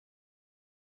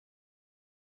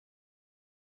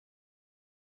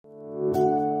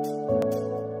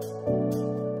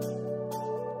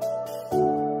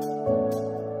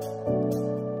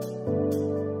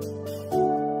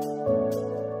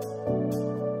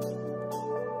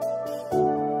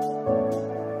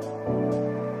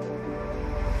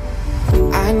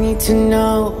I need to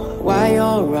know why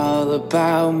you're all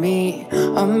about me.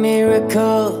 A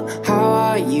miracle, how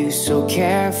are you so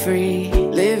carefree?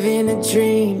 Living a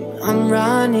dream, I'm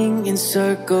running in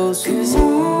circles. 'Cause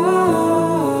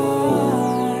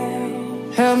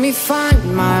help me find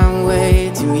my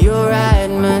way through your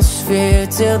atmosphere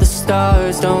till the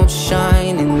stars don't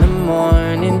shine in the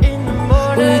morning.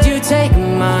 Would you take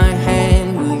my hand?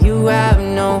 Will you have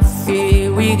no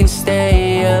fear? We can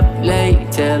stay up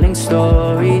late telling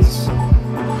stories.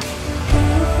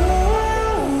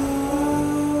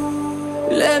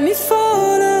 Let me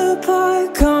fall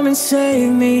apart, come and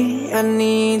save me. I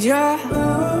need ya.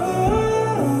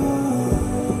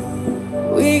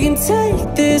 We can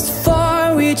take this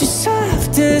far, we just have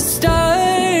to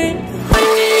start. I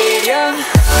need ya.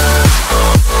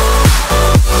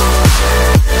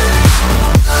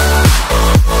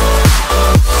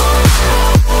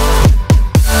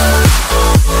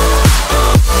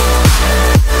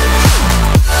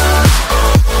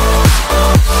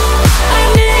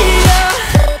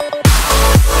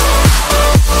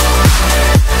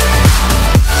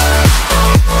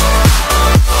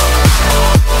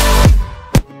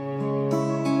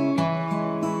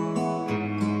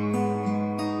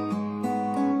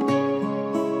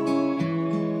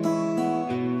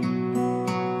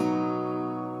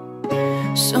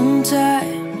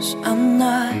 Sometimes I'm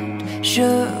not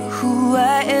sure who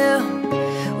I am,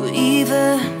 or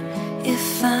even if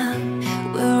I'm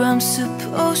where I'm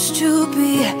supposed to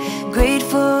be.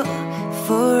 Grateful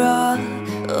for all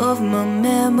of my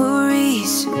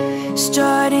memories,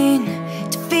 starting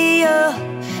to feel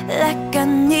like I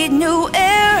need new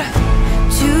air.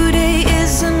 Today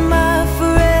isn't my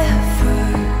forever.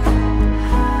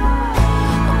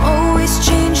 I'm always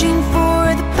changing for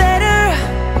the better.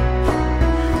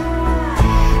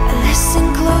 Listen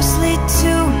closely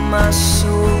to my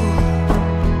soul,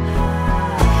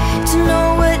 to know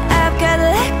what I've got to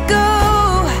let go.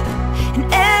 And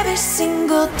every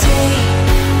single day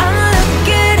I'm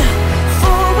looking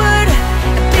forward.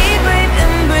 Be brave,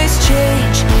 embrace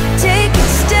change,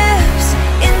 taking steps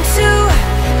into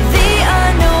the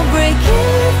unknown,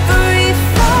 breaking free,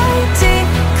 finding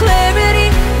clarity,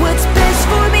 what's best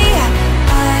for me.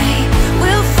 I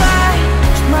will find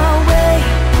my way.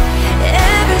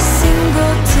 Every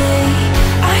single day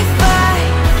I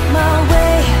find my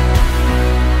way.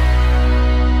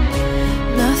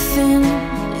 Nothing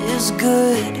is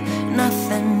good,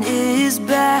 nothing is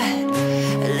bad.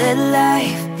 Let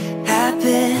life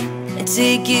happen and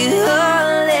take it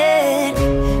all in.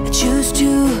 I choose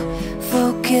to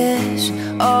focus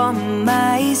on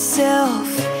myself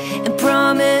and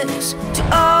promise to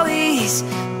always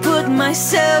put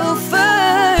myself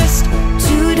first.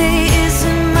 Today